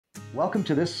Welcome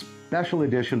to this special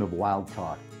edition of Wild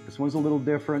Talk. This one's a little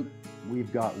different.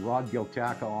 We've got Rod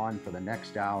Giltaca on for the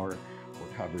next hour.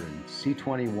 We're covering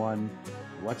C-21,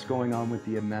 what's going on with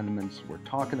the amendments. We're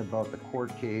talking about the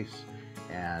court case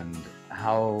and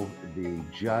how the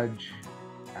judge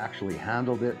actually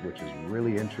handled it, which is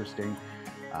really interesting.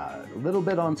 A little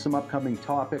bit on some upcoming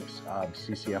topics of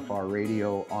CCFR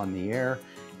radio on the air,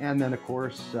 and then of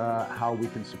course how we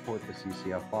can support the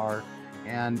CCFR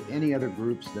and any other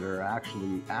groups that are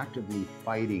actually actively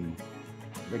fighting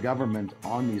the government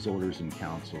on these orders and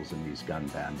councils and these gun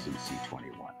bans in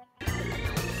C-21.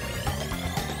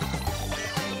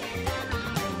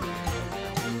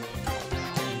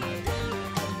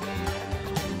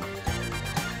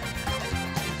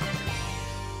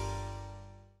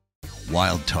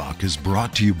 Wild Talk is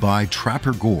brought to you by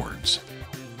Trapper Gourds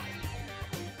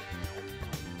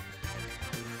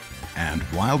and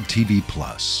Wild TV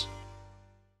Plus.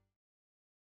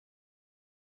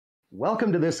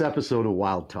 Welcome to this episode of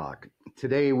Wild Talk.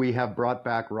 Today we have brought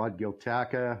back Rod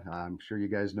Giltaca. I'm sure you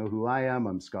guys know who I am.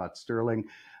 I'm Scott Sterling.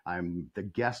 I'm the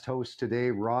guest host today.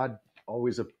 Rod,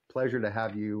 always a pleasure to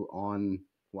have you on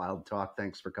Wild Talk.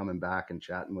 Thanks for coming back and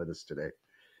chatting with us today.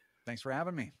 Thanks for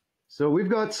having me. So we've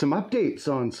got some updates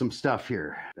on some stuff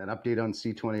here. An update on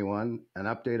C-21, an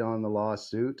update on the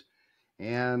lawsuit,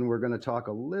 and we're going to talk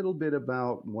a little bit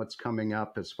about what's coming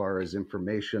up as far as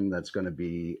information that's going to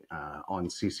be on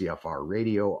CCFR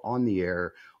radio, on the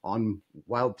air, on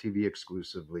Wild TV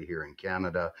exclusively here in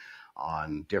Canada,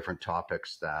 on different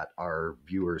topics that our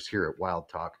viewers here at Wild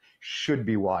Talk should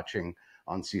be watching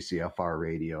on CCFR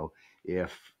radio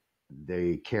if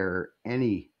they care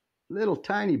any little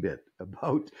tiny bit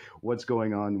about what's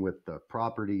going on with the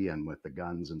property and with the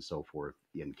guns and so forth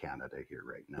in Canada here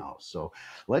right now. So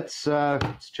let's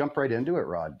jump right into it,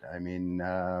 Rod. I mean,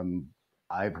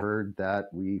 I've heard that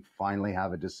we finally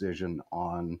have a decision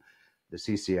on the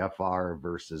CCFR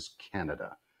versus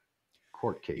Canada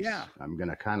court case. Yeah. I'm going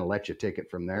to kind of let you take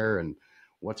it from there. And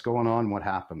what's going on? What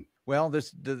happened? Well,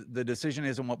 the decision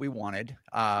isn't what we wanted.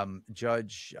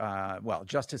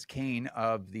 Justice Kane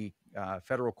of the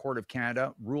Federal Court of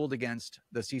Canada ruled against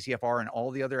the CCFR and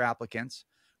all the other applicants,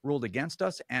 ruled against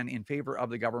us and in favor of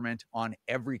the government on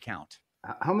every count.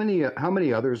 How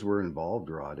many others were involved,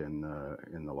 Rod, in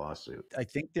the lawsuit? I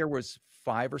think there was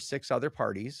 5 or 6 other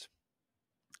parties,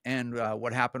 and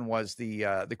what happened was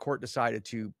the court decided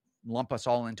to lump us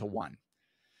all into one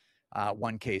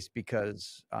case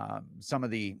because some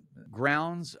of the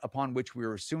grounds upon which we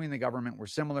were suing the government were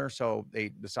similar, so they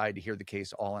decided to hear the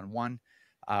case all in one.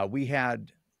 I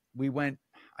think we went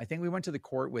to the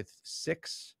court with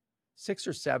six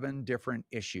or seven different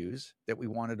issues that we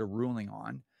wanted a ruling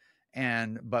on,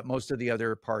 but most of the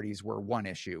other parties were one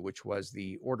issue, which was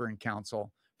the order in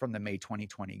council from the May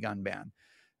 2020 gun ban.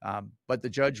 But the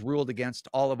judge ruled against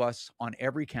all of us on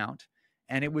every count.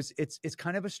 And it's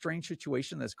kind of a strange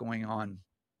situation that's going on.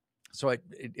 So I'm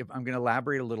going to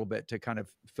elaborate a little bit to kind of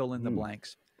fill in the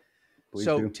blanks. Please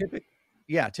so do.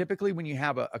 Typically when you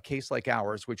have a case like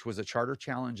ours, which was a charter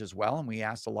challenge as well, and we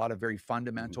asked a lot of very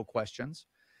fundamental questions,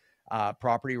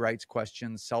 property rights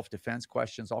questions, self-defense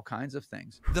questions, all kinds of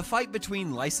things. The fight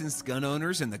between licensed gun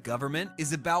owners and the government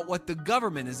is about what the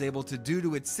government is able to do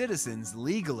to its citizens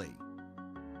legally.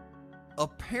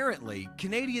 Apparently,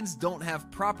 Canadians don't have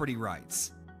property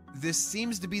rights. This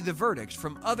seems to be the verdict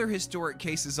from other historic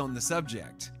cases on the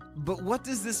subject. But what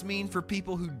does this mean for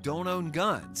people who don't own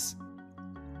guns?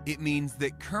 It means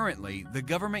that currently, the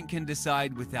government can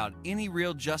decide without any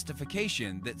real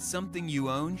justification that something you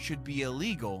own should be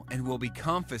illegal and will be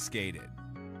confiscated.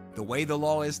 The way the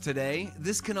law is today,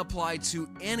 this can apply to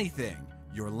anything: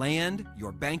 your land,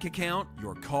 your bank account,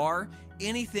 your car,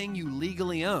 anything you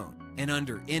legally own. And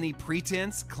under any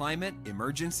pretense, climate,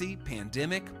 emergency,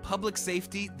 pandemic, public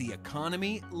safety, the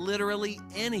economy, literally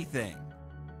anything.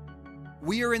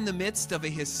 We are in the midst of a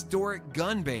historic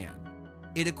gun ban.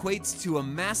 It equates to a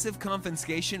massive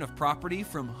confiscation of property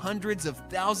from hundreds of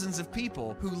thousands of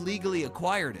people who legally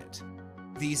acquired it.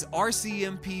 These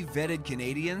RCMP vetted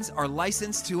Canadians are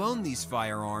licensed to own these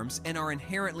firearms and are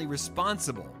inherently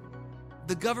responsible.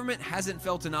 The government hasn't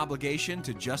felt an obligation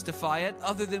to justify it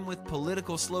other than with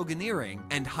political sloganeering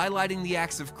and highlighting the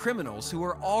acts of criminals who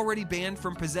are already banned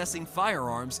from possessing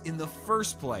firearms in the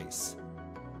first place.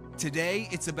 Today,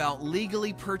 it's about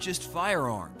legally purchased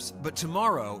firearms, but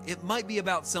tomorrow it might be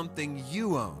about something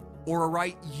you own or a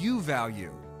right you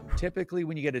value. Typically,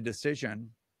 when you get a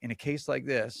decision in a case like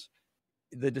this,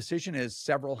 the decision is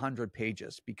several hundred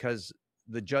pages because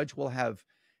the judge will have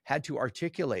had to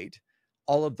articulate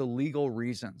all of the legal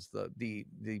reasons, the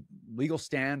legal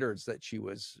standards that she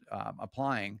was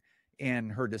applying in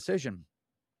her decision.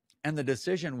 And the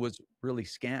decision was really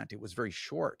scant. It was very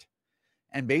short.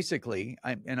 And basically,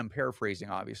 I'm paraphrasing,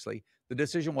 obviously, the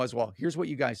decision was, well, here's what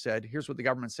you guys said. Here's what the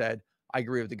government said. I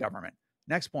agree with the government.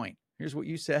 Next point. Here's what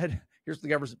you said. Here's what the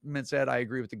government said. I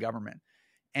agree with the government.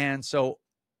 And so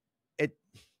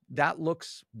that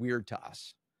looks weird to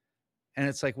us. And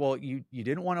it's like, well, you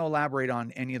didn't want to elaborate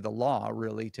on any of the law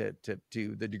really to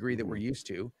the degree that we're used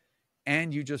to.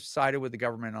 And you just sided with the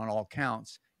government on all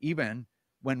counts, even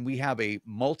when we have a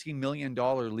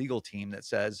multi-million-dollar legal team that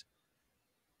says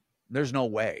there's no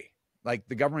way. Like,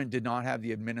 the government did not have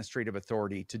the administrative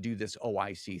authority to do this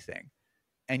OIC thing.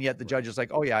 And yet the judge is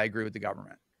like, oh yeah, I agree with the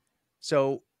government.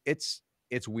 So it's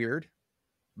weird.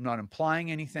 I'm not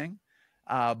implying anything,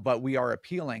 but we are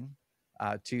appealing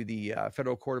to the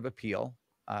Federal Court of Appeal,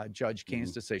 Judge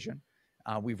Kane's decision.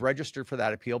 We've registered for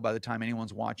that appeal. By the time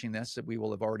anyone's watching this, we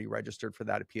will have already registered for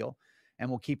that appeal, and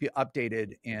we'll keep you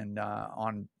updated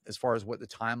on as far as what the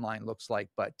timeline looks like.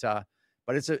 But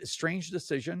it's a strange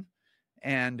decision,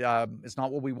 and it's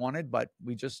not what we wanted, but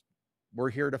we're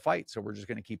here to fight. So we're just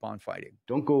going to keep on fighting.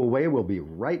 Don't go away. We'll be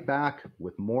right back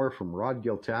with more from Rod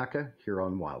Giltaca here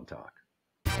on Wild Talk.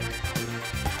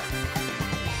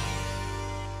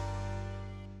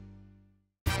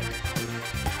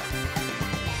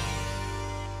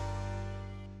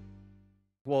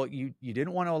 Well, you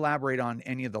didn't want to elaborate on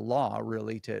any of the law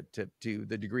really to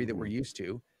the degree that we're used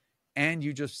to. And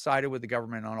you just sided with the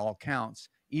government on all counts,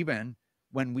 even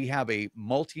when we have a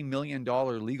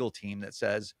multi-million-dollar legal team that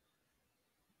says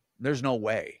there's no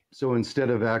way. So instead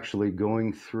of actually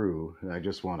going through, and I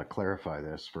just want to clarify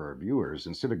this for our viewers,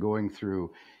 instead of going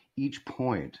through each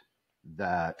point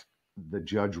that the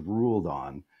judge ruled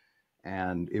on,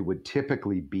 and it would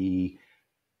typically be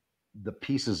the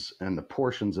pieces and the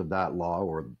portions of that law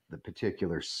or the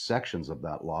particular sections of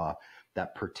that law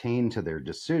that pertain to their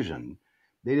decision,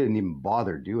 they didn't even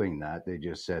bother doing that. They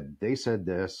just said, they said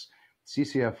this,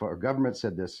 CCFR, government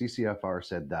said this, CCFR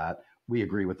said that, we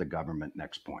agree with the government,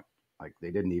 next point. Like,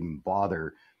 they didn't even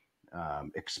bother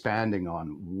expanding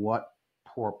on what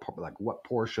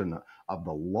portion of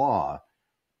the law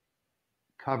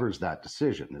covers that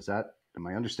decision. Am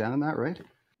I understanding that right?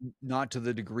 Not to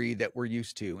the degree that we're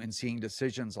used to in seeing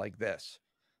decisions like this.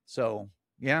 So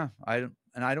yeah, I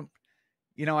don't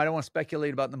want to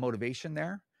speculate about the motivation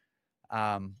there.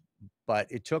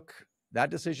 But that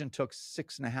decision took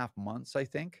 6.5 months, I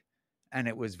think. And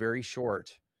it was very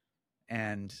short.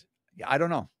 And yeah, I don't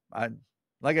know.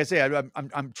 Like I say,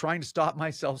 I'm trying to stop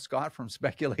myself, Scott, from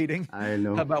speculating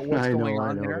about what's going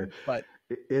on there. But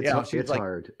it's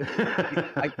hard.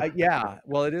 Yeah,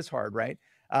 well, it is hard, right?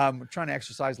 We're trying to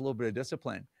exercise a little bit of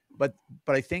discipline. But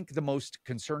I think the most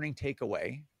concerning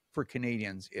takeaway for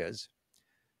Canadians is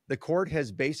the court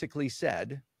has basically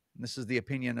said, and this is the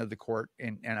opinion of the court,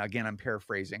 and again, I'm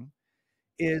paraphrasing,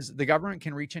 is the government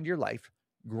can reach into your life,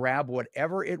 grab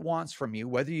whatever it wants from you,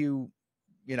 whether you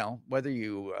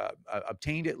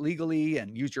obtained it legally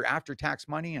and used your after-tax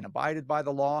money and abided by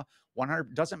the law,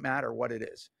 100, doesn't matter what it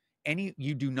is.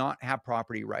 You do not have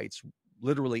property rights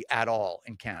literally at all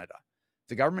in Canada.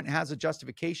 The government has a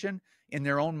justification in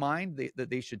their own mind that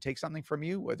they should take something from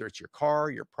you, whether it's your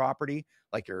car, your property,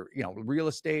 like your real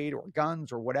estate or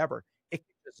guns or whatever. It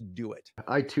can just do it.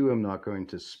 I too am not going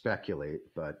to speculate,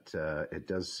 but it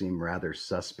does seem rather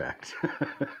suspect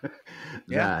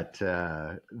that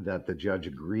the judge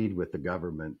agreed with the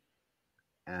government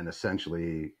and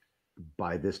essentially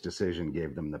by this decision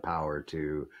gave them the power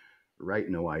to write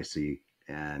an OIC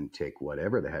and take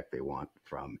whatever the heck they want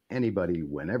from anybody,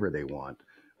 whenever they want,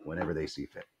 whenever they see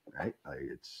fit, right?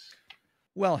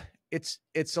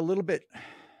 It's a little bit,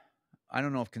 I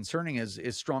don't know if concerning is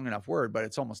strong enough word, but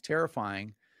it's almost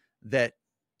terrifying that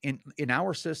in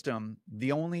our system,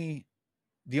 the only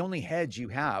hedge you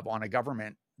have on a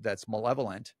government that's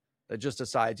malevolent, that just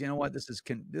decides, you know what, this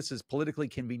is politically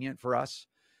convenient for us.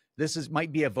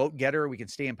 Might be a vote getter. We can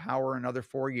stay in power another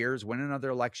 4 years, win another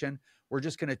election. We're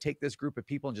just going to take this group of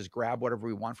people and just grab whatever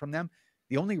we want from them.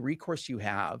 The only recourse you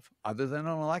have, other than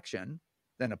an election,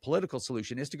 than a political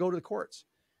solution, is to go to the courts.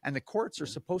 And the courts are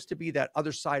supposed to be that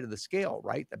other side of the scale,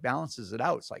 right? That balances it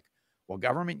out. It's like, well,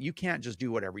 government, you can't just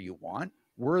do whatever you want.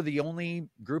 We're the only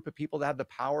group of people that have the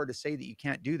power to say that you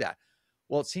can't do that.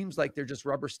 Well, it seems like they're just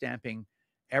rubber stamping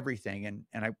everything.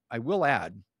 And I will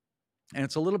add, and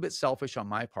it's a little bit selfish on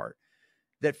my part,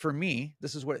 that for me,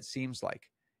 this is what it seems like.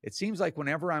 It seems like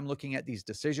whenever I'm looking at these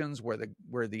decisions where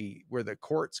the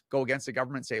courts go against the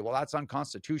government, say, well, that's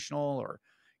unconstitutional, or,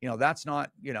 that's not,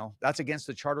 that's against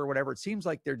the charter or whatever. It seems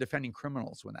like they're defending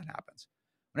criminals when that happens.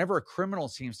 Whenever a criminal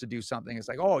seems to do something, it's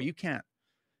like, oh, you can't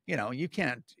you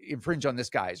can't infringe on this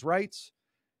guy's rights.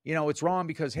 It's wrong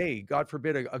because, hey, God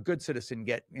forbid a good citizen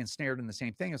get ensnared in the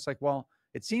same thing. It's like, well,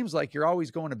 it seems like you're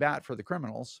always going to bat for the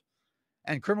criminals,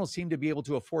 and criminals seem to be able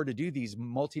to afford to do these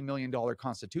multi-million-dollar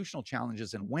constitutional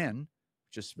challenges and win,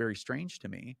 which is very strange to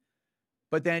me.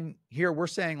 But then here we're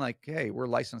saying like, hey, we're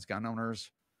licensed gun owners.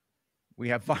 We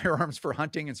have firearms for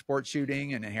hunting and sport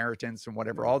shooting and inheritance and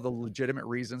whatever, all the legitimate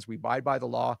reasons. We abide by the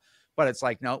law. But it's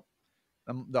like, no,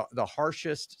 the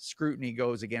harshest scrutiny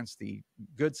goes against the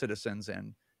good citizens,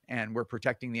 and we're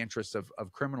protecting the interests of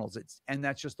criminals. And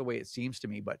that's just the way it seems to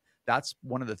me. But that's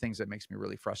one of the things that makes me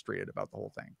really frustrated about the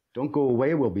whole thing. Don't go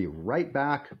away. We'll be right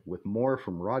back with more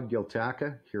from Rod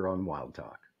Giltaca here on Wild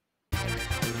Talk.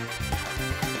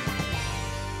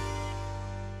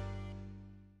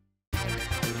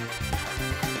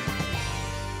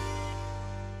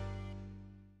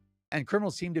 And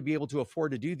criminals seem to be able to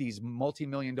afford to do these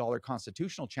multi-million-dollar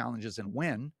constitutional challenges and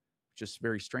win, which is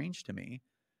very strange to me.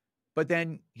 But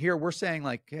then here we're saying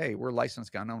like, hey, we're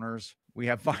licensed gun owners. We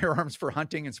have firearms for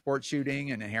hunting and sport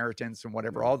shooting and inheritance and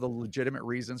whatever, all the legitimate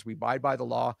reasons. We abide by the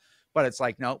law. But it's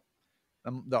like, no,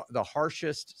 the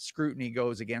harshest scrutiny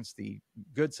goes against the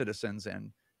good citizens,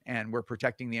 and we're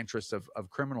protecting the interests of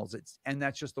criminals. And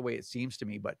that's just the way it seems to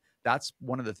me. But that's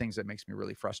one of the things that makes me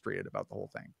really frustrated about the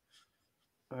whole thing.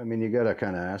 I mean, you got to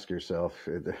kind of ask yourself,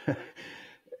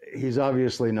 he's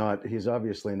obviously not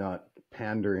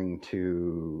pandering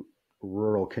to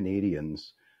rural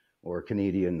Canadians or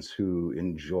Canadians who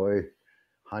enjoy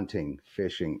hunting,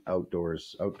 fishing,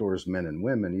 outdoors men and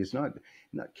women. He's not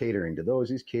catering to those.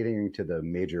 He's catering to the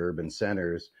major urban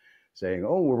centers, saying,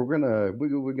 oh,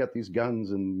 we got these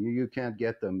guns and you can't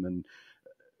get them. And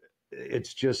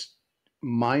it's just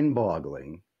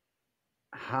mind-boggling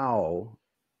how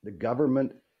the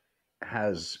government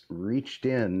has reached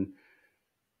in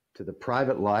to the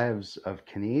private lives of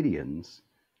Canadians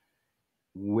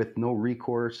with no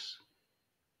recourse.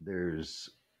 There's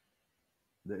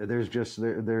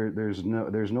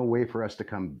no way for us to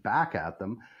come back at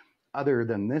them, other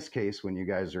than this case when you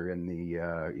guys are in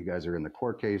the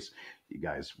court case.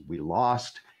 We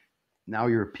lost. Now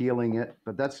you're appealing it,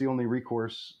 but that's the only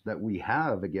recourse that we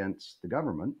have against the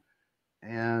government.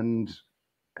 And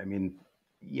I mean,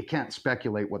 you can't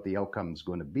speculate what the outcome is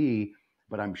going to be,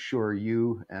 but I'm sure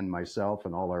you and myself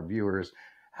and all our viewers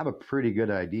have a pretty good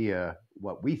idea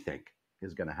what we think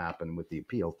is going to happen with the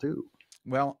appeal too.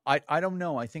 Well, I don't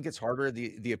know. I think it's harder.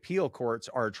 The appeal courts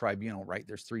are a tribunal, right?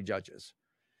 There's 3 judges.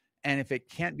 And if it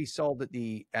can't be solved at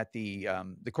the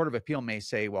Court of Appeal may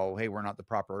say, well, hey, we're not the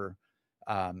proper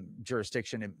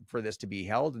jurisdiction for this to be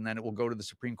held. And then it will go to the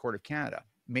Supreme Court of Canada,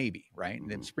 maybe, right?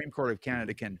 Mm-hmm. The Supreme Court of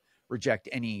Canada can reject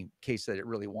any case that it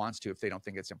really wants to if they don't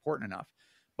think it's important enough.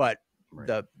 But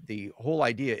right. The whole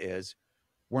idea is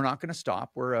we're not going to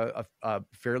stop. We're a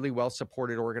fairly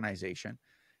well-supported organization,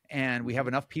 and we have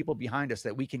enough people behind us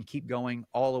that we can keep going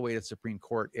all the way to the Supreme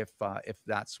Court if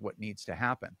that's what needs to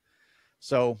happen.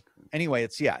 So anyway,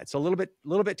 it's a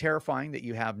little bit terrifying that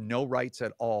you have no rights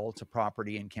at all to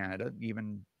property in Canada.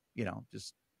 Even,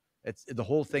 the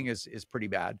whole thing is pretty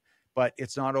bad, but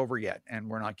it's not over yet, and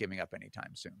we're not giving up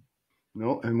anytime soon.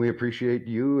 No, and we appreciate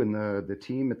you and the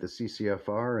team at the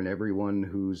CCFR and everyone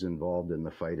who's involved in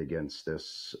the fight against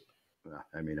this.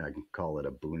 I mean, I can call it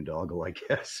a boondoggle, I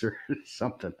guess, or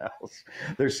something else.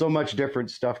 There's so much different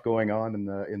stuff going on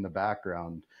in the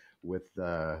background with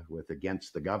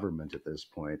against the government at this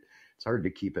point. It's hard to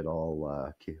keep it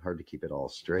all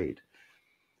straight.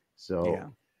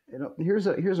 So, yeah. Here's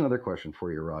another question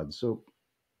for you, Rod. So,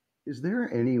 is there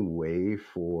any way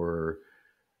for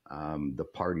the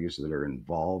parties that are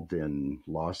involved in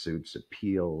lawsuits,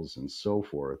 appeals, and so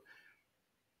forth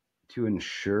to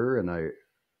ensure, and I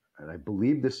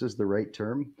believe this is the right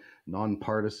term,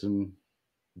 nonpartisan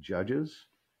judges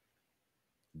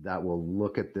that will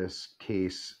look at this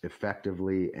case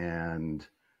effectively and,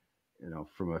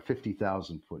 from a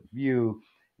 50,000-foot view,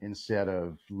 instead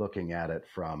of looking at it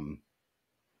from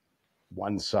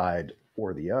one side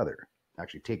or the other?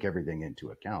 Actually take everything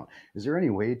into account. Is there any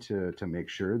way to make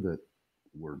sure that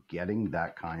we're getting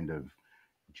that kind of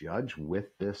judge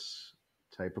with this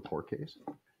type of court case?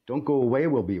 Don't go away.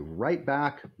 We'll be right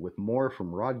back with more from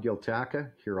Rod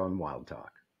Giltaca here on Wild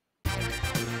Talk.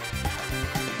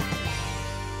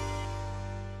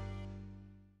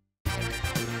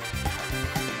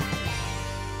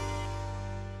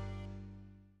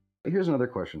 Here's another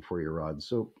question for you, Rod.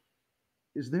 So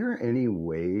is there any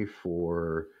way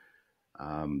for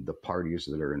the parties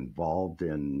that are involved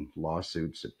in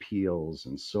lawsuits, appeals,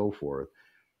 and so forth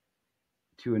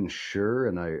to ensure,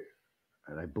 and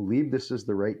I believe this is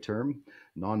the right term,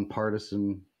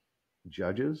 nonpartisan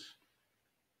judges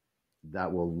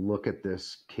that will look at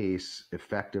this case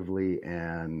effectively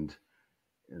and,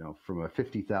 from a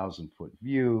 50,000-foot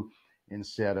view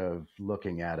instead of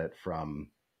looking at it from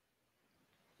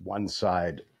one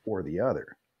side or the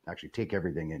other. Actually take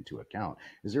everything into account.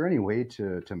 Is there any way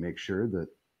to make sure that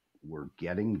we're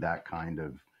getting that kind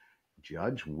of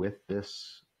judge with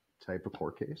this type of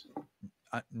court case?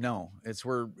 No,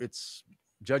 it's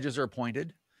judges are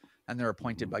appointed, and they're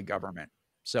appointed by government.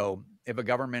 So if a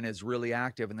government is really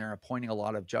active and they're appointing a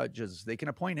lot of judges, they can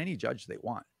appoint any judge they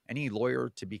want, any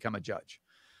lawyer to become a judge.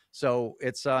 So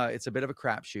it's a bit of a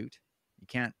crapshoot. You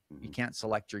can't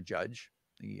select your judge.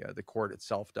 The court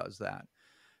itself does that.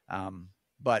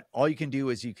 But all you can do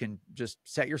is you can just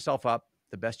set yourself up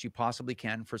the best you possibly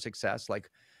can for success. Like,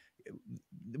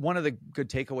 one of the good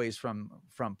takeaways from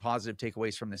positive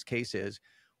takeaways from this case is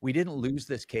we didn't lose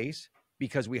this case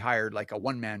because we hired like a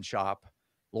one-man shop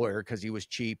lawyer because he was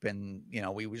cheap and,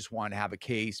 we just wanted to have a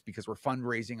case because we're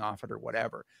fundraising off it or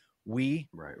whatever. We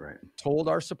told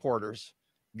our supporters,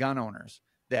 gun owners,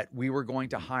 that we were going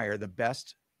to hire the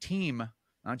best team,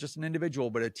 not just an individual,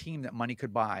 but a team that money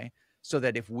could buy, so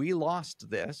that if we lost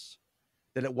this,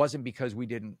 that it wasn't because we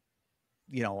didn't,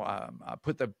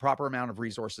 put the proper amount of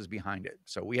resources behind it.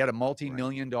 So we had a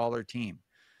multi-million-dollar team.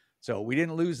 So we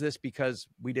didn't lose this because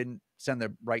we didn't send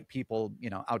the right people,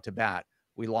 out to bat.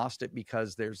 We lost it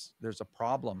because there's a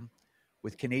problem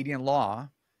with Canadian law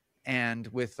and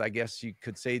with, I guess you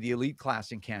could say, the elite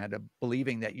class in Canada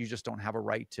believing that you just don't have a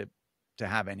right to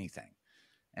have anything.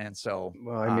 And so,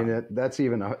 well, I mean, that's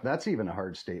even a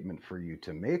hard statement for you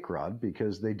to make, Rod,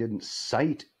 because they didn't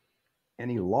cite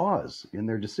any laws in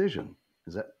their decision.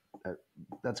 Is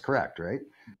that's correct, right?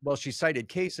 Well, she cited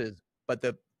cases, but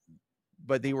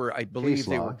they were, I believe,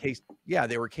 they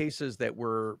were cases that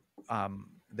were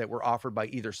offered by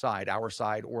either side, our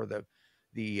side or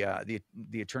the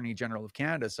Attorney General of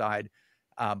Canada side.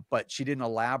 But she didn't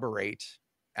elaborate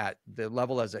at the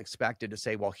level as expected to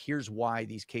say, well, here's why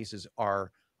these cases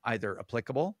are either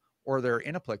applicable or they're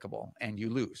inapplicable and you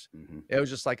lose. It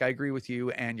was just like, I agree with you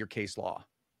and your case law,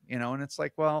 and it's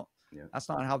like, well, that's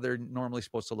not how they're normally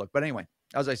supposed to look. But anyway,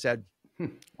 as I said,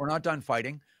 we're not done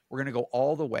fighting. We're going to go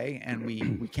all the way, and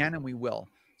we can and we will.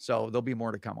 So there'll be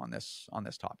more to come on this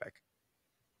topic.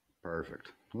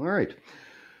 Perfect. All right.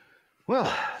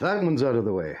 Well, that one's out of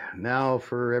the way. Now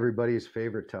for everybody's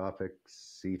favorite topic,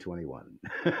 C21.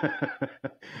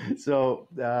 So,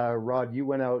 Rod, you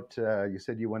went out. You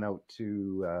said you went out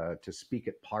to speak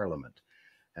at Parliament,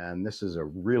 and this is a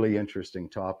really interesting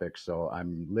topic. So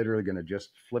I'm literally going to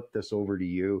just flip this over to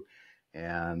you,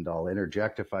 and I'll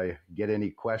interject if I get any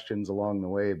questions along the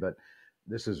way. But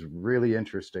this is really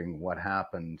interesting. What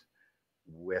happened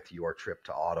with your trip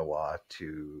to Ottawa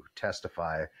to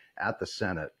testify at the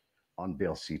Senate on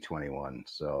Bill C-21.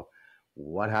 So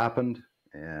what happened,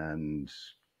 and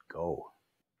go.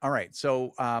 All right.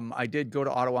 So I did go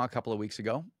to Ottawa a couple of weeks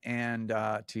ago and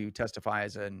to testify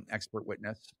as an expert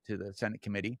witness to the Senate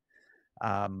committee.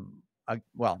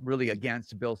 Really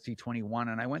against Bill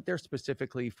C-21. And I went there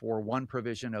specifically for one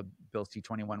provision of Bill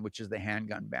C-21, which is the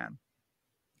handgun ban.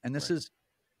 And this is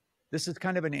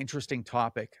kind of an interesting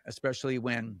topic, especially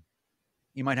when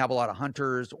you might have a lot of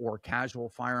hunters or casual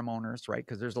firearm owners, right?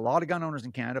 Because there's a lot of gun owners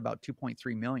in Canada, about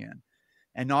 2.3 million.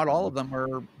 And not all of them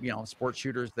are, sport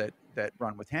shooters that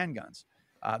run with handguns.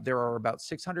 There are about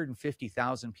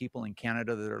 650,000 people in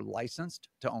Canada that are licensed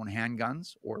to own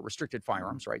handguns or restricted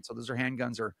firearms, right? So those are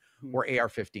handguns or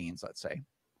AR-15s, let's say.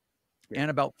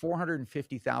 And about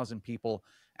 450,000 people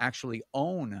actually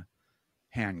own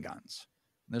handguns.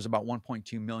 There's about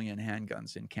 1.2 million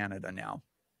handguns in Canada now.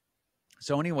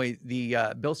 So anyway, the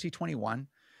Bill C-21,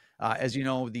 as you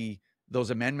know,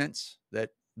 those amendments that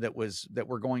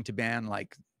were going to ban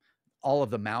like all of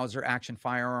the Mauser action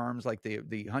firearms, like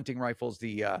the hunting rifles,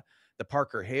 the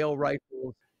Parker Hale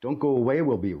rifles. Don't go away.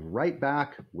 We'll be right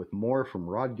back with more from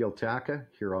Rod Giltaca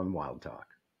here on Wild Talk.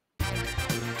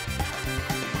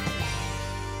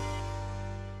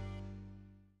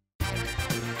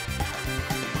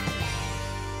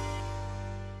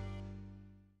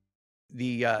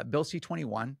 The Bill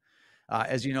C-21,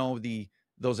 as you know,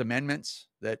 those amendments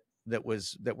that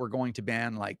were going to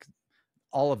ban like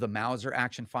all of the Mauser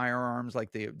action firearms,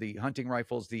 like the hunting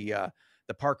rifles, the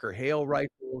Parker Hale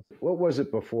rifles. What was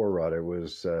it before, Rod? It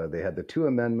was they had the two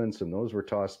amendments, and those were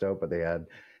tossed out, but they had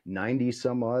 90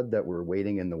 some odd that were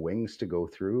waiting in the wings to go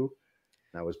through.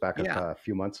 That was back a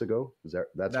few months ago.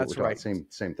 That's what we're talking?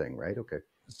 Same thing, right? Okay.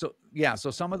 So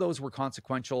some of those were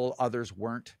consequential, others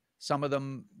weren't. Some of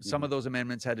those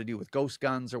amendments had to do with ghost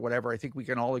guns or whatever. I think we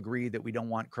can all agree that we don't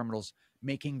want criminals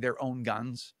making their own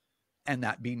guns and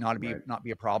that be not Right.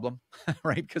 be a problem,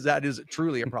 right? Because that is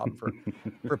truly a problem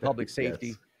for public Yes,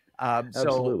 safety.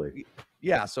 absolutely.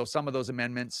 Yeah, so some of those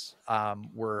amendments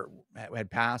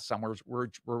had passed, some were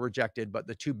rejected, but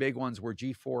the two big ones were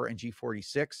G4 and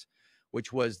G46,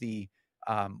 which was the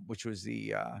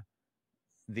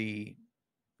the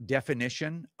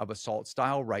definition of assault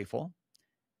style rifle,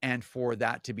 and for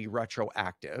that to be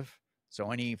retroactive. So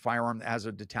any firearm that has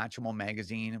a detachable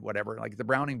magazine, whatever, like the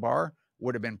Browning bar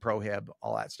would have been prohib,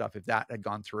 all that stuff, if that had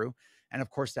gone through. And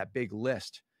of course, that big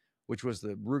list, which was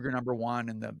the Ruger #1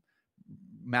 and the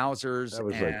Mausers. That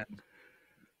was And like,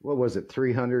 what was it,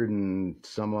 300 and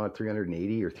some odd,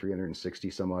 380 or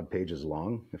 360 some odd pages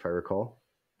long, if I recall.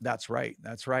 that's right.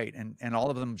 That's right. And all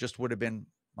of them just would have been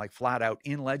like flat out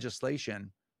in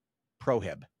legislation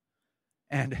prohib.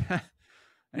 And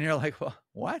and you're like, well,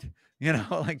 what? You know,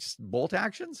 like just bolt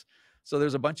actions. So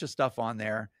there's a bunch of stuff on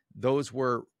there. Those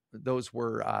were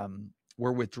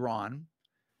withdrawn.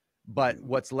 But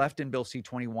what's left in Bill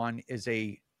C-21 is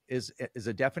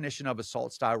a definition of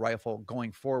assault style rifle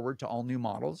going forward to all new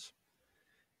models.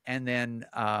 And then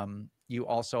you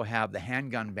also have the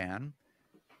handgun ban.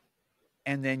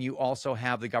 And then you also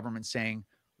have the government saying,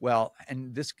 well,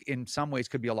 and this in some ways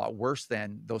could be a lot worse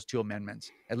than those two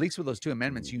amendments. At least with those two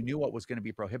amendments, you knew what was going to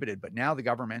be prohibited. But now the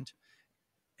government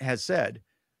has said,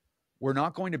 we're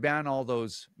not going to ban all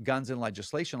those guns in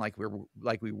legislation like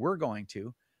we were going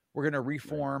to. We're going to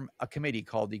reform a committee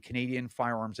called the Canadian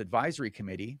Firearms Advisory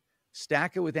Committee,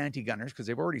 stack it with anti-gunners, because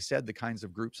they've already said the kinds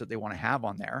of groups that they want to have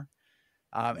on there.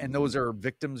 And those are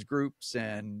victims groups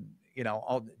and,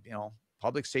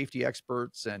 public safety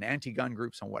experts and anti-gun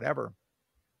groups and whatever.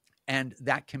 And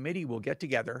that committee will get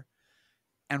together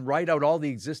and write out all the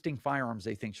existing firearms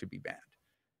they think should be banned.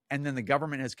 And then the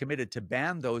government has committed to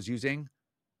ban those using,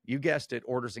 you guessed it,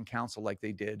 orders in council like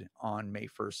they did on May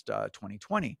 1st,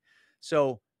 2020.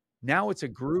 So now it's a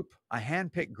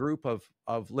handpicked group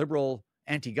of liberal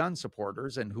anti-gun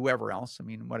supporters and whoever else. I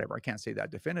mean, whatever, I can't say that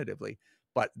definitively,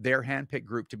 but their handpicked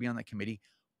group to be on the committee,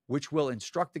 which will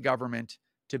instruct the government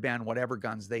to ban whatever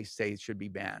guns they say should be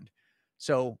banned.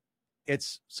 So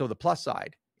the plus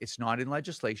side, it's not in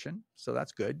legislation, so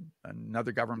that's good.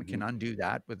 Another government can undo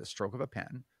that with a stroke of a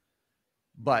pen,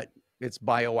 but it's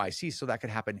by OIC, so that could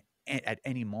happen at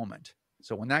any moment.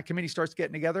 So when that committee starts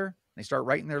getting together, they start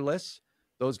writing their lists,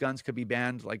 those guns could be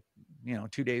banned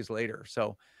 2 days later.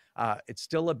 So it's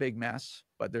still a big mess,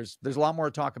 but there's a lot more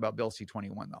to talk about Bill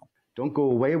C-21 though. Don't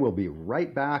go away. We'll be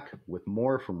right back with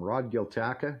more from Rod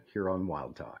Giltaca here on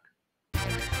Wild Talk.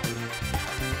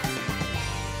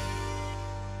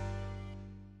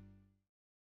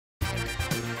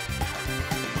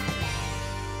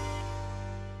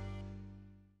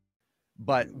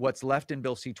 But what's left in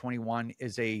Bill C-21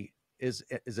 is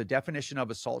a definition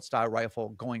of assault style rifle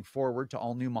going forward to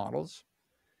all new models.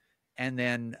 And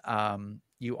then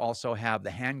you also have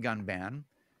the handgun ban.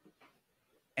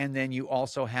 And then you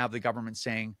also have the government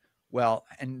saying, well,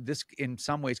 and this in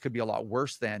some ways could be a lot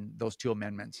worse than those two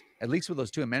amendments. At least with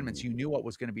those two amendments, you knew what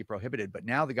was going to be prohibited. But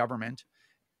now the government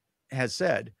has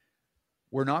said,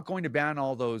 we're not going to ban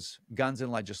all those guns in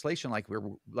legislation like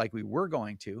we were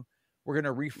going to. We're going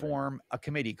to reform a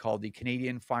committee called the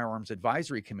Canadian Firearms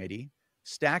Advisory Committee,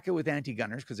 stack it with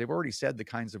anti-gunners, because they've already said the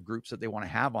kinds of groups that they want to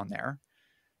have on there.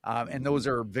 And those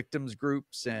are victims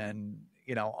groups and,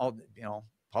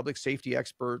 public safety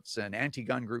experts and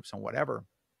anti-gun groups and whatever.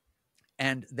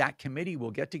 And that committee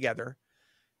will get together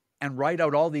and write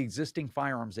out all the existing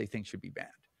firearms they think should be banned.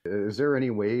 Is there any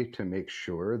way to make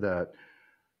sure that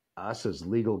us as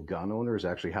legal gun owners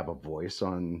actually have a voice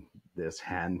on this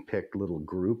hand-picked little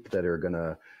group that are going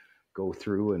to go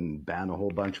through and ban a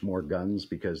whole bunch more guns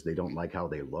because they don't like how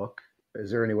they look?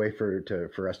 Is there any way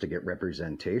for us to get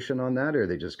representation on that, or are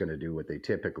they just going to do what they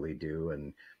typically do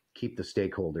and keep the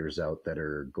stakeholders out that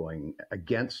are going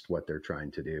against what they're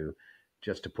trying to do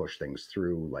just to push things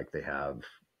through like they have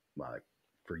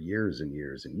for years and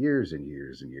years and years and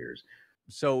years and years?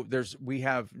 So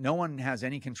no one has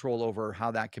any control over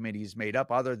how that committee is made up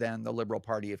other than the Liberal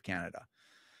Party of Canada.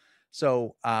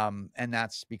 So, and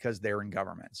that's because they're in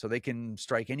government. So they can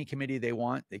strike any committee they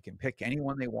want. They can pick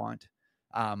anyone they want.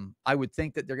 I would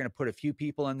think that they're going to put a few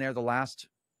people in there. The last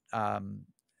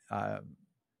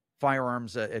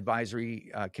Firearms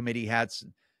Advisory Committee had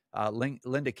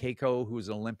Linda Keiko, who was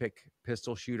an Olympic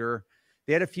pistol shooter.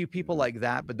 They had a few people like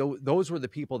that, but those were the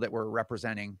people that were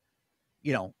representing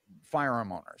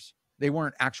firearm owners. They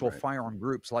weren't actual firearm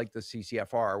groups like the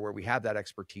CCFR, where we have that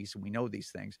expertise and we know these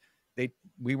things.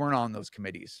 We weren't on those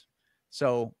committees.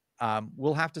 So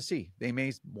we'll have to see. They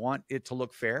may want it to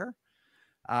look fair.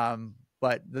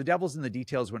 But the devil's in the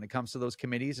details when it comes to those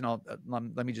committees. And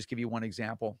let me just give you one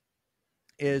example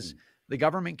is the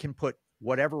government can put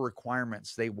whatever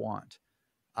requirements they want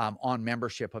on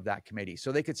membership of that committee.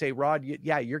 So they could say, Rod,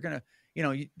 yeah, you're going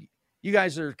to, you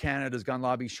guys are Canada's gun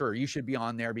lobby. Sure, you should be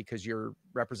on there because you're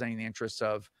representing the interests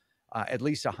of at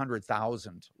least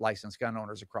 100,000 licensed gun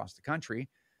owners across the country.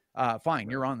 Fine,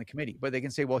 you're on the committee. But they can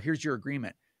say, well, here's your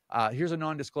agreement. Here's a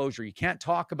non-disclosure. You can't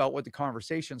talk about what the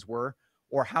conversations were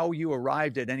or how you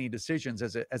arrived at any decisions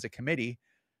as a committee,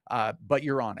 but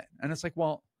you're on it. And it's like,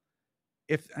 well,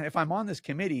 if I'm on this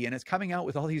committee and it's coming out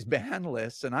with all these ban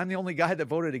lists and I'm the only guy that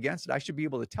voted against it, I should be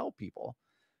able to tell people,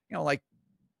 the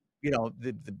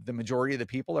majority of the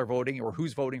people are voting or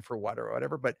who's voting for what or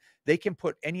whatever, but they can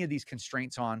put any of these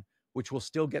constraints on, which will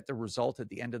still get the result at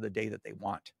the end of the day that they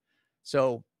want.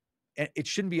 So it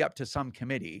shouldn't be up to some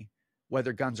committee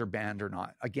whether guns are banned or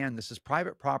not. Again, this is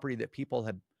private property that people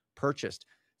have purchased.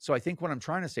 So I think what I'm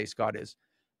trying to say, Scott, is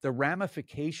the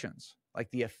ramifications, like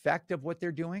the effect of what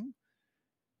they're doing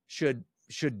should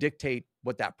dictate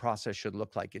what that process should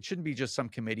look like. It shouldn't be just some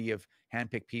committee of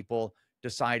handpicked people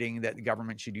deciding that the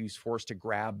government should use force to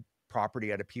grab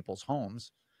property out of people's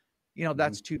homes.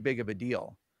 That's too big of a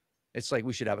deal. It's like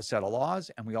we should have a set of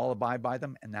laws and we all abide by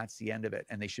them, and that's the end of it.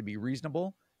 And they should be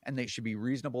reasonable, and they should be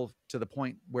reasonable to the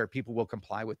point where people will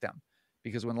comply with them.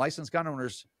 Because when licensed gun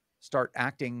owners start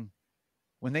acting,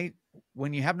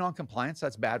 when you have non-compliance,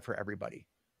 that's bad for everybody.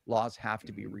 Laws have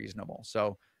to be reasonable.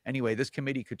 So anyway, this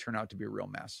committee could turn out to be a real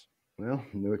mess. Well,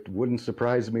 it wouldn't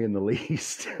surprise me in the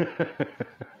least.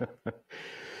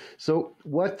 So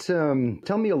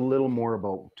tell me a little more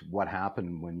about what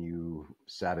happened when you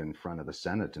sat in front of the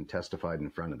Senate and testified in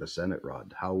front of the Senate,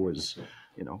 Rod. How was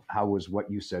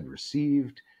what you said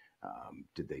received?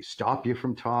 Did they stop you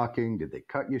from talking? Did they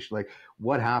cut you? Like,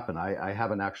 what happened? I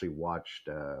haven't actually watched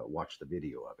the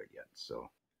video of it yet. So,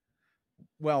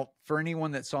 well, for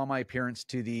anyone that saw my appearance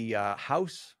to the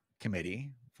House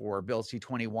committee for Bill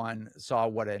C-21, saw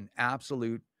what an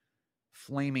absolute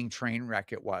flaming train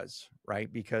wreck it was,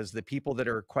 right? Because the people that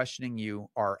are questioning you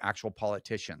are actual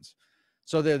politicians.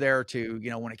 So they're there to,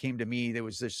 when it came to me, there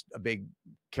was just a big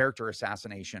character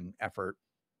assassination effort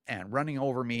and running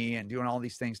over me and doing all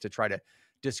these things to try to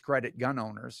discredit gun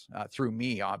owners through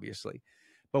me, obviously.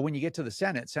 But when you get to the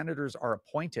Senate, senators are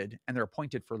appointed, and they're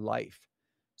appointed for life.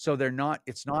 So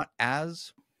it's not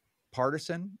as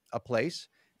partisan a place.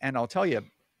 And I'll tell you,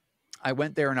 I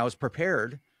went there and I was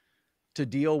prepared to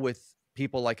deal with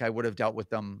people like I would have dealt with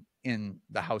them in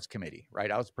the House committee,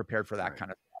 right? I was prepared for that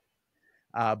kind of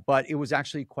stuff. But it was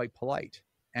actually quite polite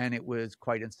and it was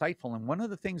quite insightful. And one of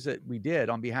the things that we did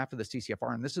on behalf of the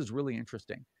CCFR, and this is really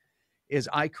interesting, is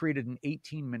I created an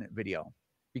 18-minute video,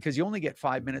 because you only get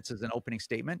 5 minutes as an opening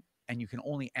statement and you can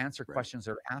only answer questions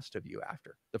that are asked of you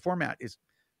after. The format is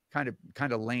kind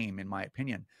of lame in my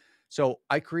opinion. So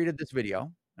I created this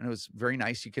video and it was very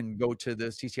nice. You can go to the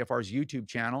CCFR's YouTube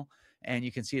channel and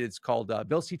you can see it. It's called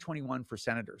Bill C-21 for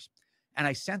Senators. And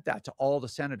I sent that to all the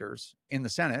senators in the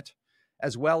Senate,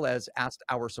 as well as asked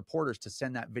our supporters to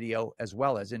send that video, as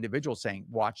well as individuals saying,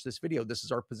 watch this video. This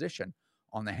is our position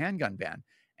on the handgun ban.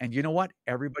 And you know what?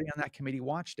 Everybody on that committee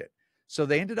watched it. So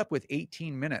they ended up with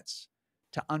 18 minutes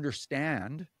to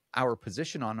understand our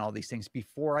position on all these things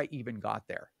before I even got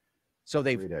there. So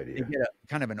they get a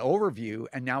kind of an overview,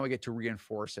 and now I get to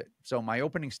reinforce it. So my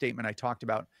opening statement, I talked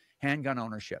about handgun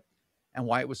ownership and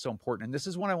why it was so important. And this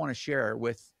is what I want to share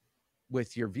with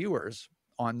your viewers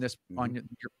on this, on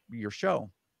your show,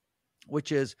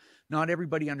 which is not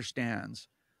everybody understands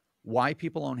why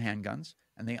people own handguns,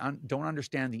 and they don't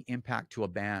understand the impact to a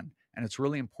ban. And it's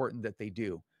really important that they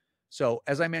do. So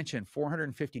as I mentioned,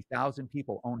 450,000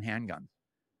 people own handguns.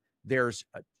 There's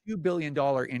a $2 billion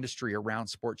industry around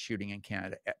sports shooting in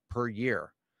Canada per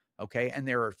year. Okay. And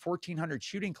there are 1,400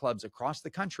 shooting clubs across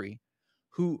the country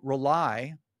who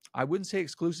rely, I wouldn't say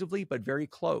exclusively, but very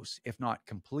close, if not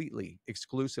completely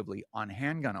exclusively, on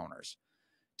handgun owners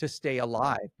to stay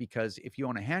alive. Because if you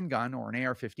own a handgun or an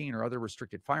AR-15 or other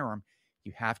restricted firearm,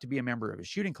 you have to be a member of a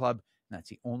shooting club, and that's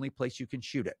the only place you can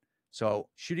shoot it. So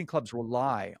shooting clubs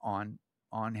rely on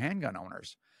handgun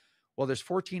owners. Well, there's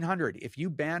 1,400. If you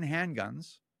ban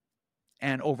handguns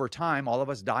and over time, all of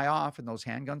us die off and those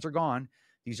handguns are gone,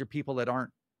 these are people that aren't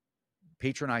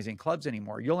patronizing clubs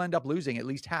anymore. You'll end up losing at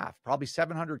least half, probably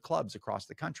 700 clubs across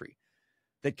the country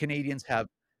that Canadians have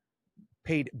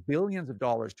paid billions of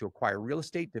dollars to acquire real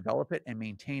estate, develop it, and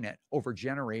maintain it over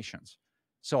generations.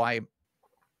 So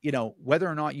whether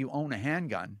or not you own a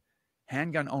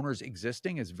handgun owners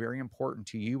existing is very important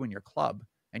to you and your club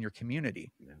and your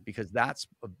community, because that's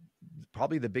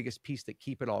probably the biggest piece that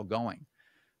keep it all going.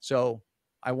 So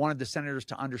I wanted the senators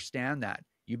to understand that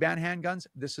you ban handguns,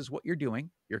 this is what you're doing.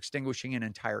 You're extinguishing an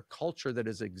entire culture that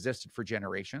has existed for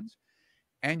generations.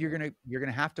 And you're going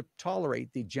to have to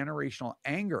tolerate the generational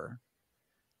anger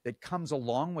that comes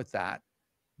along with that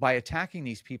by attacking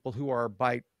these people who are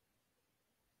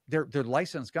they're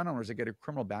licensed gun owners that get a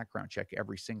criminal background check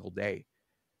every single day.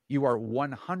 You are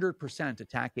 100%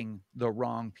 attacking the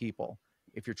wrong people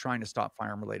if you're trying to stop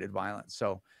firearm-related violence.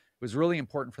 So it was really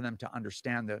important for them to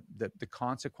understand the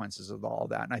consequences of all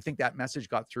that. And I think that message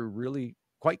got through really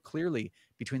quite clearly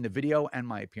between the video and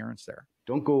my appearance there.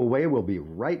 Don't go away. We'll be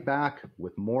right back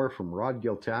with more from Rod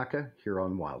Giltaca here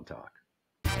on Wild Talk.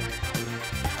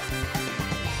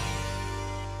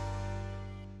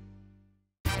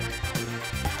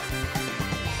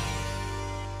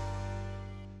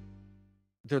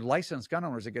 They're licensed gun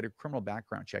owners that get a criminal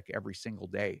background check every single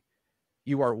day.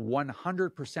 You are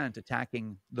 100%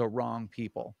 attacking the wrong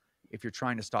people if you're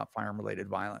trying to stop firearm-related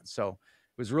violence. So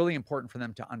it was really important for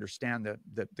them to understand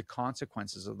the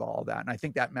consequences of all that. And I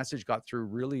think that message got through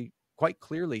really quite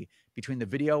clearly between the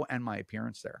video and my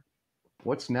appearance there.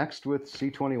 What's next with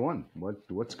C21?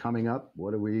 What's coming up?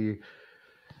 What are we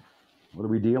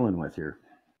dealing with here?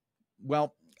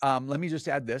 Well, let me just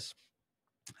add this.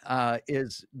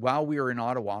 Is while we were in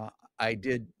Ottawa, I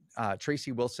did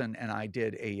Tracy Wilson and I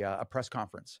did a press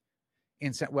conference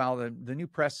in the new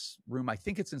press room. I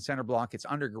think it's in Center Block. It's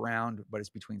underground, but it's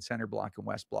between Center Block and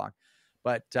West Block.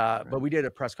 But we did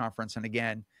a press conference, and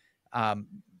again,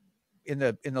 in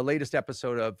the latest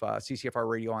episode of CCFR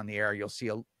Radio on the Air, you'll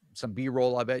see some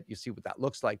B-roll of it. You see what that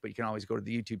looks like, but you can always go to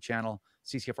the YouTube channel,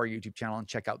 CCFR YouTube channel, and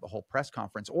check out the whole press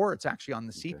conference, or it's actually on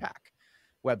the CPAC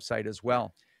website as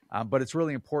well. But it's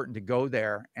really important to go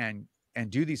there and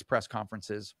do these press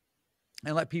conferences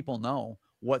and let people know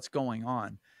what's going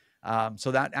on.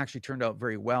 So that actually turned out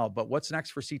very well. But what's next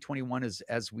for C21 is,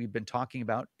 as we've been talking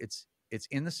about, it's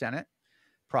in the Senate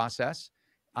process.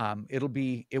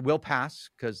 It will pass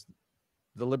because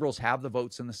the Liberals have the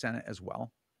votes in the Senate as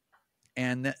well.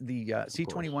 And the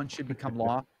C21 should become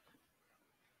law.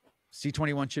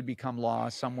 C21 should become law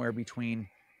somewhere between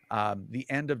the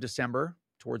end of December,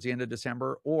 towards the end of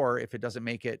December, or if it doesn't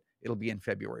make it, it'll be in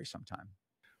February sometime.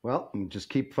 Well, just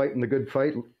keep fighting the good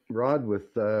fight, Rod,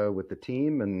 with the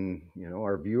team and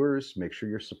our viewers. Make sure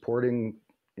you're supporting,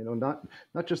 not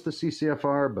just the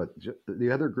CCFR, but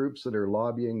the other groups that are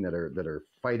lobbying, that are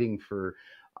fighting for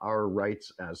our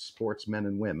rights as sportsmen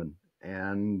and women,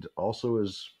 and also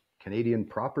as Canadian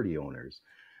property owners.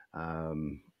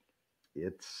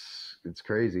 It's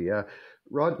crazy.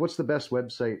 Rod, what's the best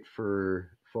website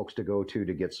for folks to go to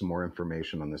get some more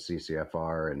information on the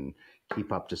CCFR and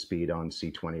keep up to speed on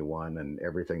C21 and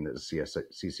everything that the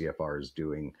CCFR is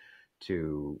doing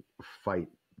to fight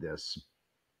this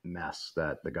mess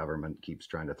that the government keeps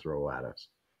trying to throw at us?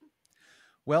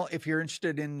 Well, if you're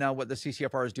interested in what the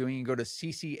CCFR is doing, you can go to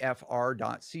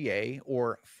ccfr.ca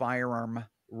or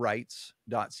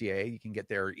firearmrights.ca. You can get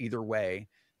there either way.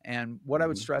 And what I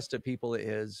would stress to people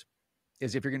is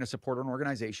if you're going to support an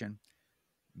organization,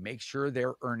 make sure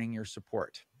they're earning your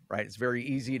support, right? It's very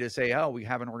easy to say, oh, we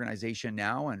have an organization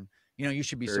now and, you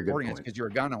should be supporting us because you're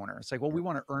a gun owner. It's like, well, we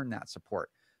want to earn that support.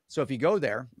 So if you go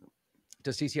there to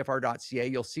ccfr.ca,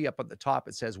 you'll see up at the top,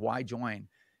 it says, why join?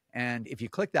 And if you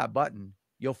click that button,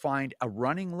 you'll find a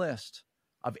running list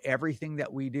of everything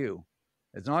that we do.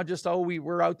 It's not just,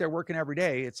 we're out there working every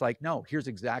day. It's like, no, here's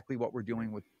exactly what we're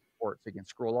doing with sports. You can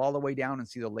scroll all the way down and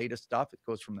see the latest stuff. It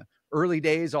goes from the early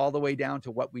days all the way down to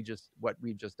what we've just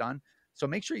done. So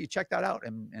make sure you check that out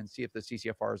and see if the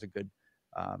CCFR is a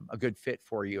good fit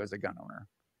for you as a gun owner.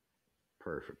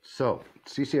 Perfect. So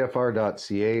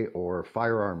ccfr.ca or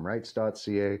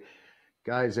firearmrights.ca.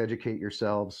 Guys, educate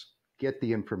yourselves, get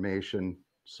the information,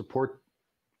 support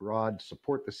Rod,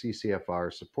 support the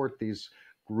CCFR, support these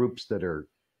groups that are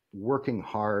working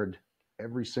hard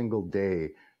every single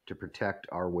day to protect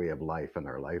our way of life and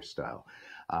our lifestyle.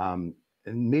 And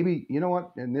maybe, you know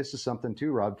what, and this is something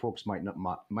too, Rod, folks might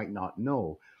not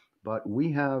know, but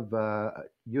you have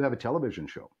a television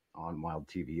show on Wild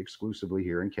TV exclusively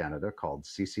here in Canada called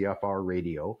CCFR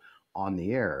Radio on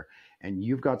the Air. And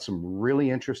you've got some really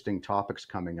interesting topics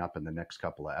coming up in the next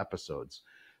couple of episodes.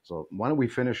 So why don't we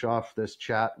finish off this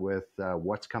chat with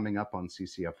what's coming up on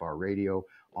CCFR Radio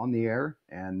on the Air,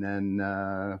 and then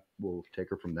we'll take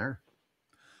her from there.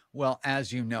 Well,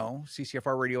 as you know,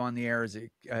 CCFR Radio on the Air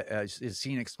is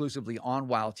seen exclusively on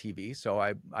Wild TV. So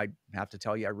I have to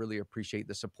tell you, I really appreciate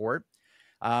the support.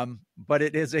 But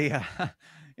it is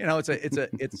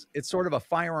it's sort of a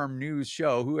firearm news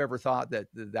show. Whoever thought that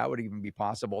would even be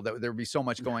possible, that there'd be so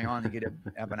much going on to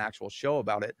have an actual show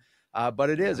about it. But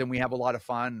it is, and we have a lot of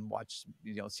fun. Watch,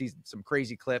 see some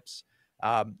crazy clips.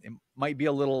 It might be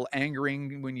a little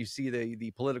angering when you see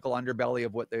the political underbelly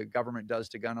of what the government does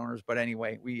to gun owners. But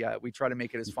anyway, we try to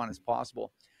make it as fun as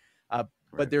possible.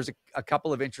 But there's a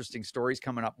couple of interesting stories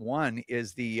coming up. One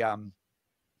is an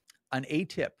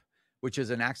ATIP, which is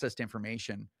an access to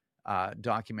information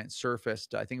document,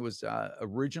 surfaced. I think it was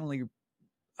originally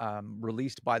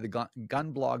released by the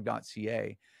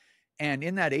gunblog.ca. And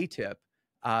in that ATIP,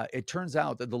 it turns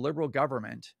out that the Liberal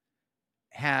government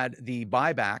had the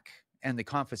buyback and the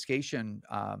confiscation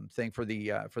thing for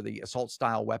the assault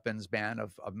style weapons ban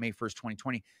of May 1st,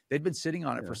 2020. They'd been sitting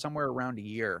on it for somewhere around a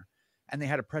year. And they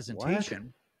had a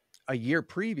presentation a year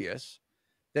previous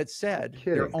that said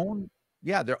their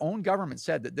own government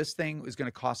said that this thing was going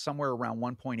to cost somewhere around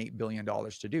 $1.8 billion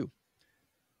to do.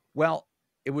 Well,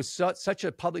 it was such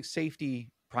a public safety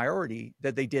priority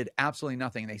that they did absolutely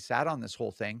nothing. They sat on this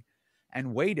whole thing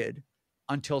and waited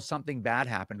until something bad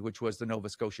happened, which was the Nova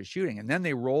Scotia shooting. And then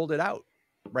they rolled it out,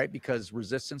 right? Because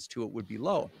resistance to it would be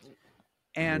low.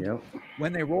 And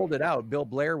when they rolled it out, Bill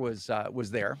Blair was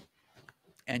there.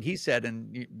 And he said, and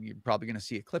you're probably going to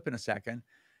see a clip in a second,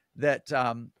 that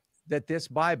that this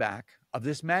buyback of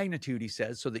this magnitude, he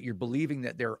says, so that you're believing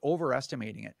that they're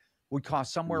overestimating it, would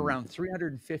cost somewhere around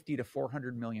 $350 to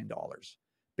 $400 million.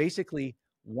 Basically,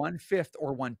 1/5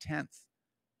 or 1/10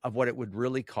 of what it would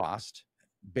really cost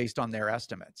based on their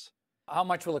estimates. How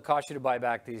much will it cost you to buy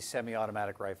back these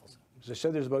semi-automatic rifles? As I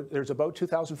said, there's about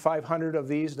 2,500 of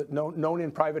these that known in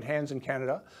private hands in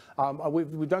Canada.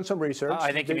 We've done some research.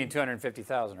 I think you mean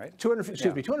 250,000, right?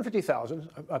 250,000.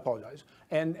 I apologize.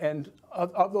 And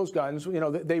of those guns,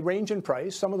 they range in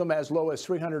price. Some of them as low as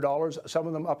 $300. Some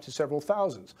of them up to several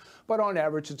thousands. But on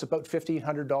average, it's about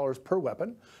 $1,500 per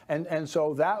weapon. And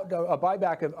so that a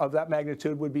buyback of that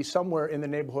magnitude would be somewhere in the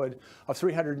neighborhood of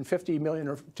 $350 million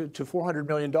to $400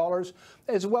 million.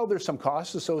 As well, there's some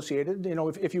costs associated.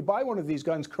 If you buy one of these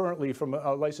guns currently from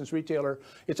a licensed retailer,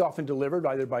 it's often delivered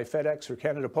either by FedEx or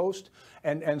Canada Post.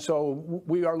 And so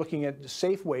we are looking at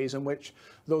safe ways in which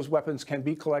those weapons can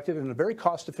be collected in a very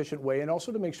cost-efficient way, and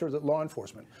also to make sure that law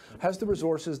enforcement has the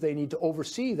resources they need to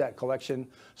oversee that collection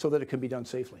so that it can be done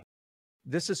safely.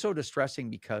 This is so distressing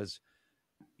because,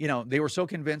 they were so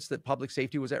convinced that public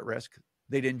safety was at risk.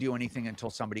 They didn't do anything until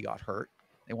somebody got hurt.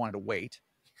 They wanted to wait.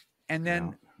 And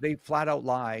then they flat out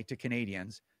lie to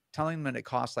Canadians, telling them that it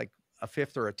costs like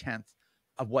 1/5 or 1/10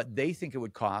 of what they think it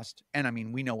would cost. And I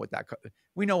mean, we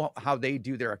know how they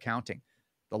do their accounting.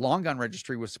 The long gun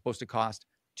registry was supposed to cost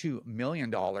 $2 million,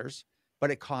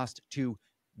 but it cost $2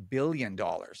 billion.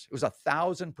 It was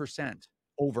 1,000%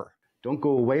 over. Don't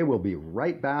go away. We'll be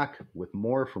right back with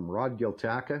more from Rod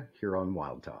Giltaca here on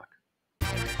Wild Talk.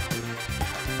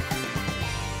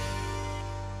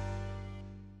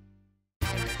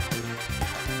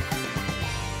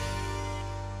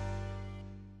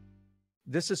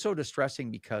 This is so distressing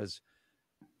because,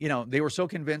 they were so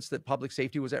convinced that public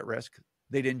safety was at risk.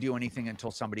 They didn't do anything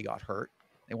until somebody got hurt.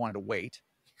 They wanted to wait.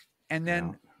 And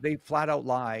then they flat out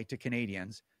lie to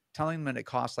Canadians, telling them that it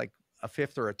costs like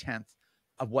 1/5 or 1/10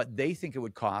 of what they think it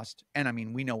would cost. And I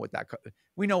mean, we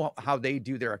know how they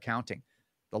do their accounting.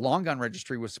 The long gun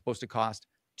registry was supposed to cost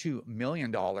 $2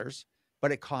 million,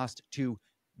 but it cost $2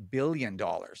 billion.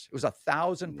 It was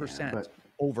 1,000%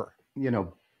 over.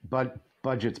 But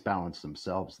budgets balance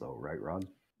themselves, though, right, Rod?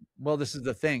 Well, this is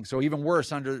the thing. So even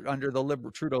worse under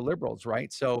the Trudeau Liberals,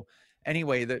 right? So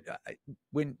anyway,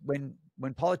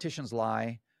 when politicians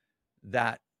lie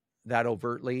that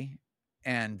overtly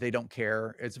and they don't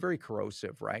care, it's very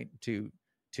corrosive, right, to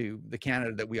the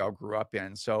Canada that we all grew up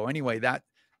in. So anyway, that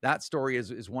story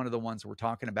is one of the ones we're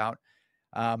talking about.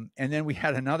 And then we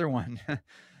had another one,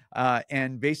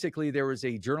 and basically there was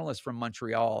a journalist from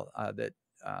Montreal that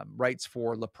writes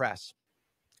for La Presse,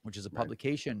 which is a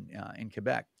publication in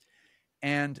Quebec.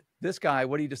 And this guy,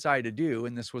 what he decided to do,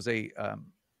 and this was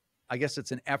I guess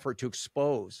it's an effort to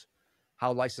expose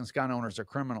how licensed gun owners are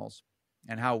criminals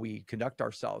and how we conduct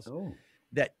ourselves,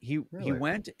 that he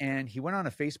went on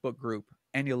a Facebook group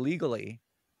and illegally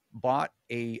bought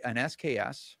an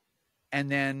SKS and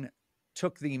then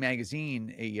took the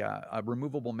magazine, a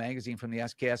removable magazine from the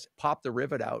SKS, popped the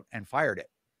rivet out and fired it.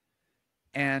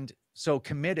 And so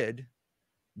committed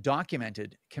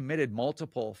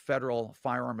multiple federal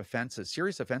firearm offenses,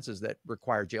 serious offenses that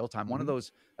require jail time. One of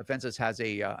those offenses has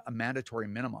a mandatory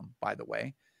minimum, by the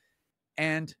way,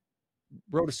 and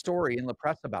wrote a story in La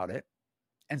Presse about it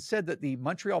and said that the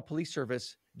Montreal Police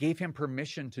Service gave him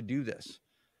permission to do this.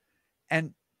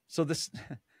 And so this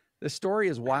story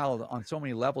is wild on so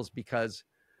many levels because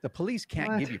the police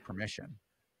can't give you permission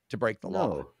to break the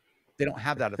law. They don't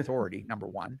have that authority, number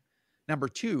one. Number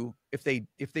two, if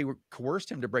they were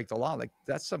coerced him to break the law, like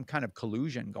that's some kind of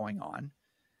collusion going on.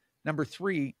 Number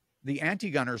three, the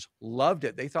anti-gunners loved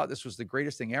it. They thought this was the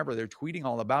greatest thing ever. They're tweeting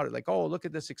all about it. Like, oh, look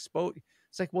at this exposed.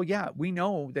 It's like, well, yeah, we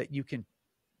know that you can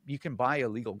buy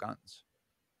illegal guns.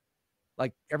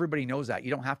 Like everybody knows that.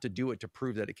 You don't have to do it to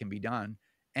prove that it can be done.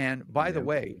 And by the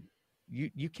way,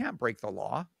 you can't break the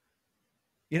law.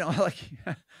 You know, like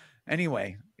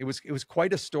anyway, it was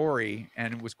quite a story,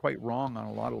 and it was quite wrong on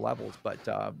a lot of levels. But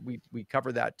we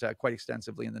cover that quite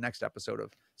extensively in the next episode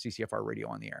of CCFR Radio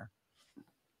on the Air.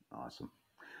 Awesome.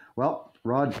 Well,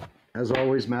 Rod, as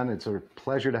always, man, it's a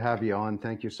pleasure to have you on.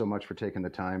 Thank you so much for taking the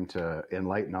time to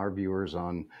enlighten our viewers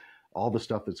on all the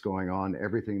stuff that's going on,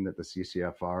 everything that the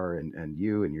CCFR and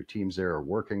you and your teams there are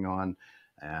working on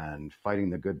and fighting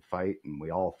the good fight. And we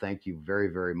all thank you very,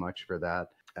 very much for that.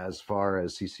 As far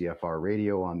as CCFR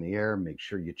Radio on the Air, make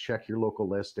sure you check your local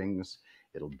listings.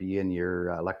 It'll be in your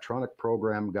electronic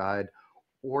program guide,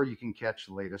 or you can catch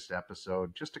the latest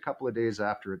episode just a couple of days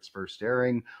after its first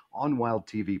airing on Wild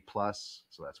TV Plus.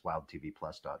 So that's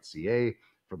wildtvplus.ca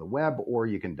for the web, or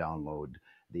you can download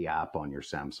the app on your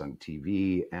Samsung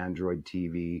TV, Android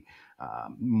TV,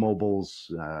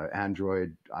 mobiles,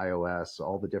 Android, iOS,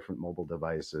 all the different mobile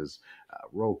devices,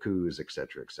 Roku's, et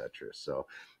cetera, et cetera. So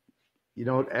you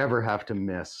don't ever have to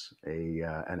miss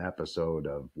an episode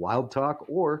of Wild Talk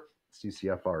or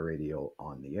CCFR Radio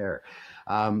on the Air.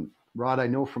 Rod, I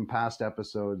know from past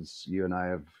episodes, you and I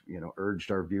have,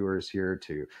 urged our viewers here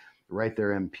to write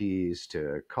their MPs,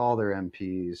 to call their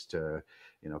MPs, to,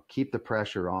 keep the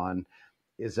pressure on.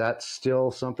 Is that still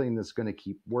something that's going to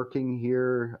keep working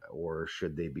here, or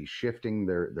should they be shifting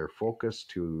their focus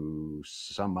to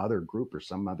some other group or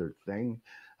some other thing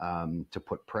to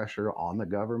put pressure on the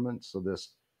government so this,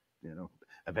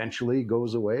 eventually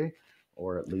goes away,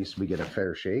 or at least we get a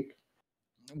fair shake?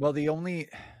 Well, the only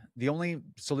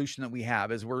solution that we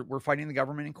have is we're fighting the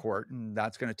government in court, and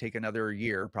that's going to take another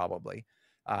year probably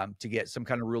to get some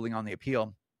kind of ruling on the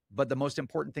appeal. But the most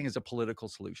important thing is a political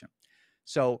solution.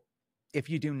 So if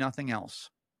you do nothing else,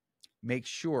 make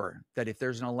sure that if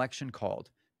there's an election called,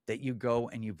 that you go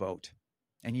and you vote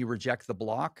and you reject the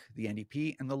Bloc, the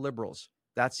NDP, and the Liberals.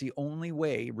 That's the only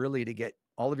way really to get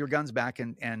all of your guns back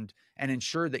and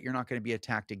ensure that you're not going to be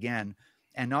attacked again.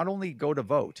 And not only go to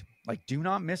vote, like do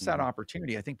not miss that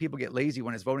opportunity. I think people get lazy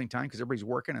when it's voting time because everybody's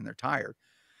working and they're tired.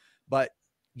 But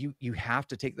you have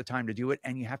to take the time to do it,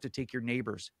 and you have to take your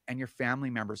neighbors and your family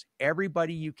members,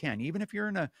 everybody you can. Even if you're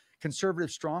in a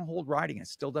conservative stronghold riding, it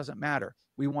still doesn't matter.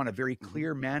 We want a very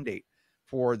clear mandate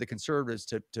for the Conservatives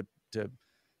to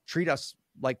treat us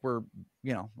like we're,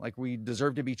 like we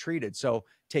deserve to be treated. So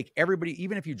take everybody,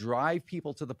 even if you drive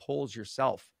people to the polls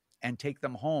yourself and take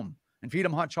them home and feed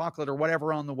them hot chocolate or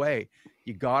whatever on the way,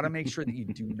 you got to make sure that you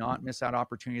do not miss that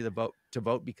opportunity to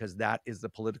vote, because that is the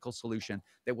political solution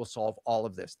that will solve all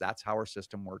of this. That's how our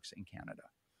system works in Canada.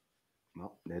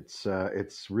 Well, it's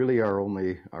really our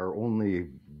only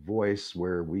voice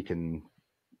where we can,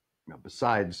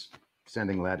 besides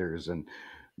sending letters and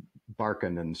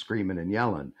barking and screaming and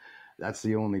yelling, that's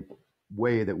the only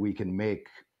way that we can make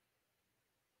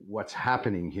what's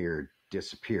happening here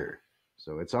disappear.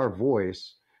 So it's our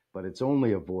voice, but it's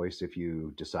only a voice if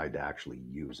you decide to actually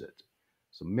use it.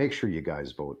 So make sure you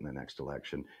guys vote in the next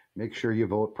election. Make sure you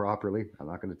vote properly. I'm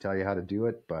not going to tell you how to do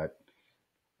it, but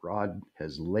Rod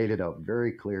has laid it out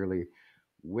very clearly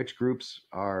which groups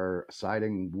are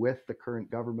siding with the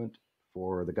current government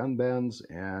for the gun bans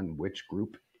and which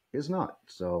group is not.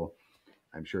 So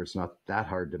I'm sure it's not that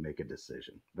hard to make a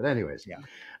decision. But anyways,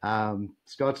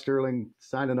 Scott Sterling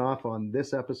signing off on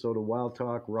this episode of Wild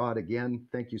Talk. Rod, again,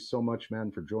 thank you so much, man,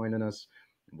 for joining us.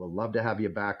 We'll love to have you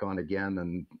back on again.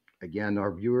 And again,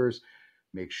 our viewers,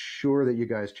 make sure that you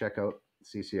guys check out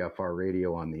CCFR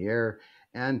Radio on the Air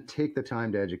and take the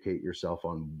time to educate yourself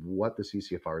on what the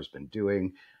CCFR has been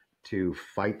doing to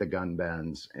fight the gun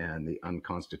bans and the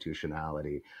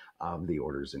unconstitutionality of the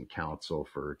orders in council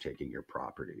for taking your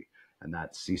property. And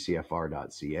that's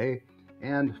ccfr.ca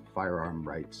and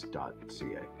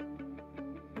firearmrights.ca.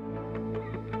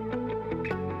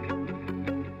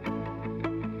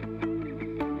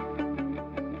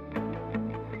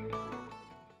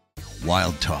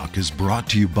 Wild Talk is brought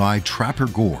to you by Trapper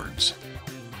Gourds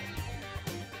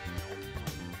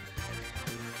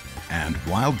and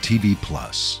Wild TV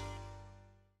Plus.